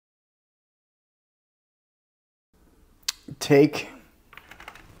take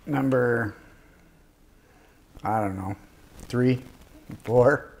number, I don't know, 3,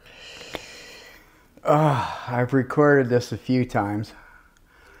 4. I've recorded this a few times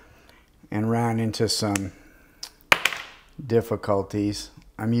and ran into some difficulties.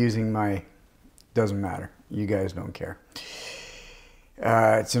 I'm using my, doesn't matter, you guys don't care.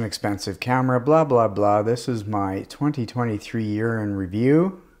 It's an expensive camera, blah, blah, blah. This is my 2023 year in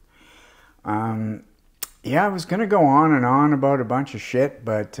review. Yeah, I was going to go on and on about a bunch of shit,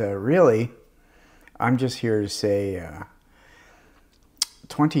 but really, I'm just here to say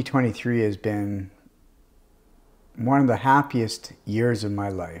 2023 has been one of the happiest years of my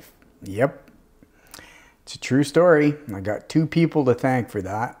life. Yep, it's a true story. I got 2 people to thank for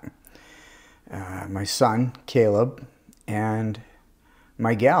that. My son, Caleb, and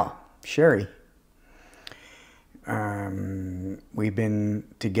my gal, Sherry. We've been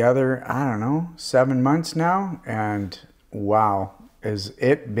together, I don't know, 7 months now, and wow, has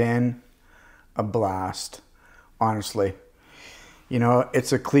it been a blast, honestly. You know,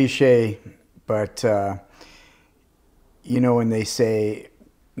 it's a cliche, but you know when they say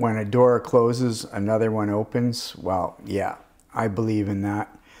when a door closes, another one opens? Well, yeah, I believe in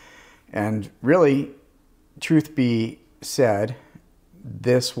that. And really, truth be said,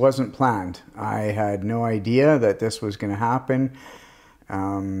 this wasn't planned. I had no idea that this was going to happen.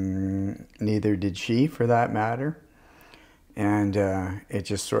 Neither did she, for that matter. And it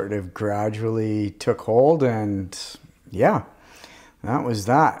just sort of gradually took hold, and yeah, that was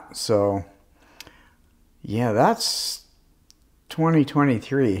that. So yeah, that's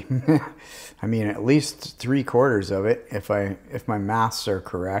 2023. I mean, at least 3/4 of it, if my maths are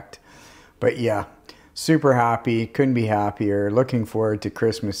correct. But yeah, super happy, couldn't be happier. Looking forward to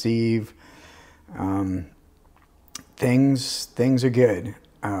Christmas Eve. Things are good.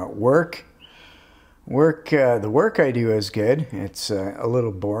 Work, the work I do is good. It's a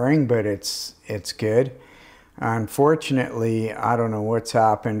little boring, but it's good. Unfortunately, I don't know what's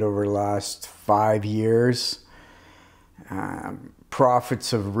happened over the last 5 years.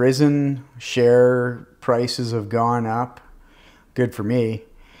 Profits have risen, share prices have gone up. Good for me.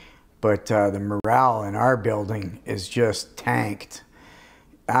 But the morale in our building is just tanked.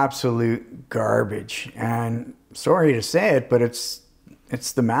 Absolute garbage. And sorry to say it, but it's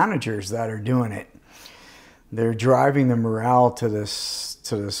the managers that are doing it. They're driving the morale to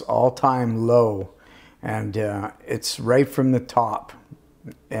this all-time low. And it's right from the top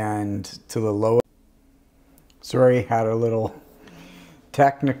and to the low. Sorry, had a little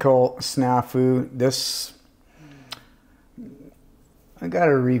technical snafu. I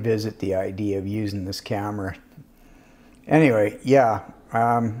gotta revisit the idea of using this camera. Anyway, yeah,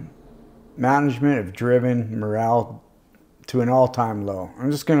 management have driven morale to an all-time low.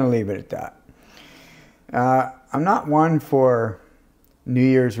 I'm just gonna leave it at that. I'm not one for New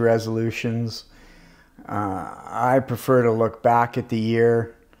Year's resolutions. I prefer to look back at the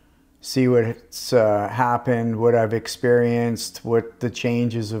year, see what's happened, what I've experienced, what the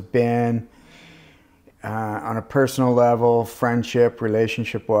changes have been. On a personal level, friendship,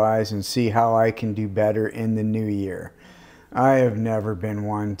 relationship-wise, and see how I can do better in the new year. I have never been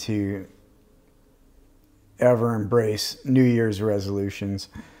one to ever embrace New Year's resolutions.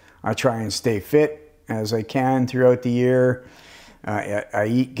 I try and stay fit as I can throughout the year. I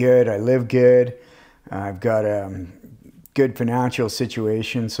eat good, I live good. I've got a good financial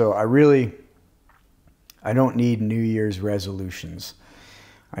situation, so I don't need New Year's resolutions.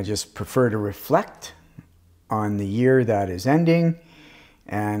 I just prefer to reflect on the year that is ending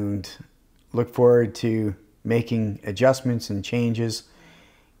and look forward to making adjustments and changes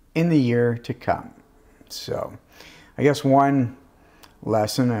in the year to come. So I guess one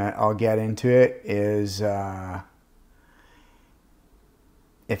lesson, I'll get into it, is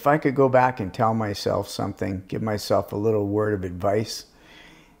if I could go back and tell myself something, give myself a little word of advice,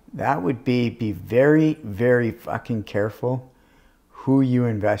 that would be very, very fucking careful who you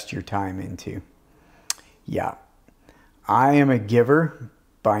invest your time into. Yeah, I am a giver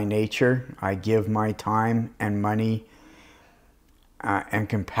by nature. I give my time and money and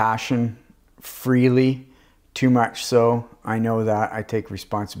compassion freely, too much so. I know that. I take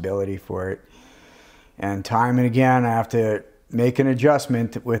responsibility for it. And time and again, I have to make an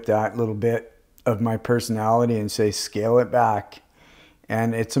adjustment with that little bit of my personality and say, scale it back.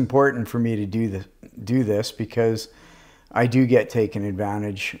 And it's important for me to do this because I do get taken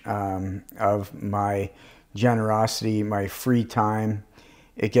advantage of my generosity, my free time.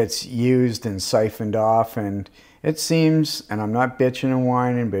 It gets used and siphoned off, and it seems, and I'm not bitching and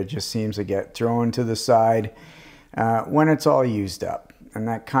whining, but it just seems to get thrown to the side when it's all used up. And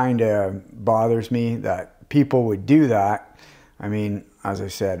that kind of bothers me, that people would do that, I mean, as I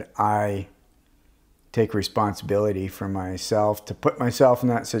said, I take responsibility for myself to put myself in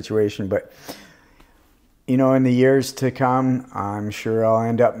that situation. But, you know, in the years to come, I'm sure I'll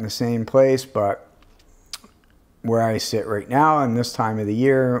end up in the same place. But where I sit right now, and this time of the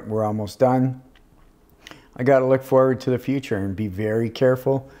year, we're almost done. I got to look forward to the future and be very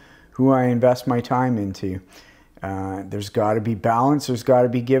careful who I invest my time into. There's got to be balance. There's got to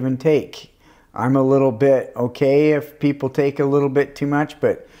be give and take. I'm a little bit okay if people take a little bit too much,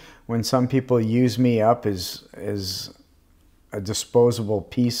 but when some people use me up as a disposable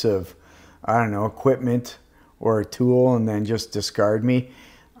piece of, I don't know, equipment or a tool and then just discard me,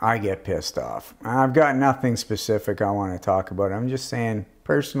 I get pissed off. I've got nothing specific I want to talk about. I'm just saying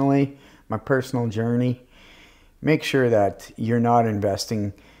personally, my personal journey, make sure that you're not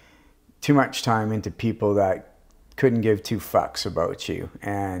investing too much time into people that couldn't give two fucks about you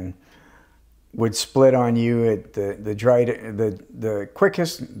and would split on you at the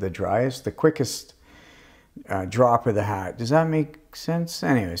quickest drop of the hat. Does that make sense?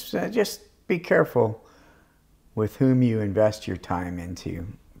 Anyways, just be careful with whom you invest your time into,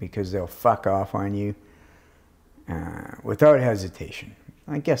 because they'll fuck off on you without hesitation.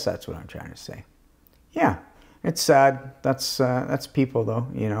 I guess that's what I'm trying to say. Yeah, it's sad. That's people, though,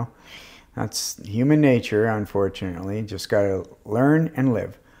 you know. That's human nature, unfortunately. Just got to learn and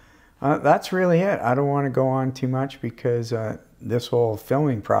live. That's really it. I don't want to go on too much because this whole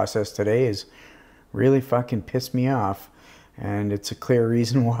filming process today is really fucking pissed me off. And it's a clear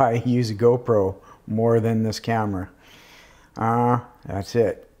reason why I use a GoPro more than this camera. That's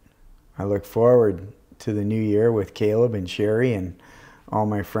it. I look forward to the new year with Caleb and Sherry and all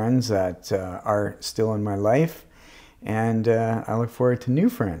my friends that are still in my life. And I look forward to new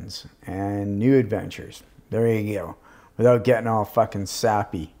friends and new adventures. There you go. Without getting all fucking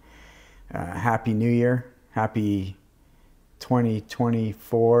sappy. Happy New Year. Happy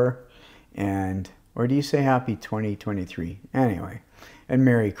 2024. And, or do you say happy 2023? Anyway. And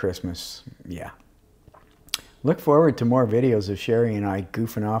Merry Christmas. Yeah. Look forward to more videos of Sherry and I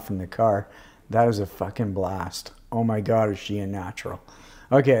goofing off in the car. That is a fucking blast. Oh my God, is she a natural.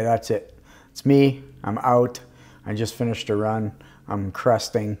 Okay, that's it. It's me. I'm out. I just finished a run. I'm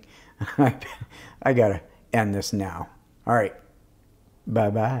crusting. I gotta end this now. All right.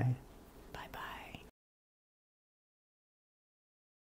 Bye-bye.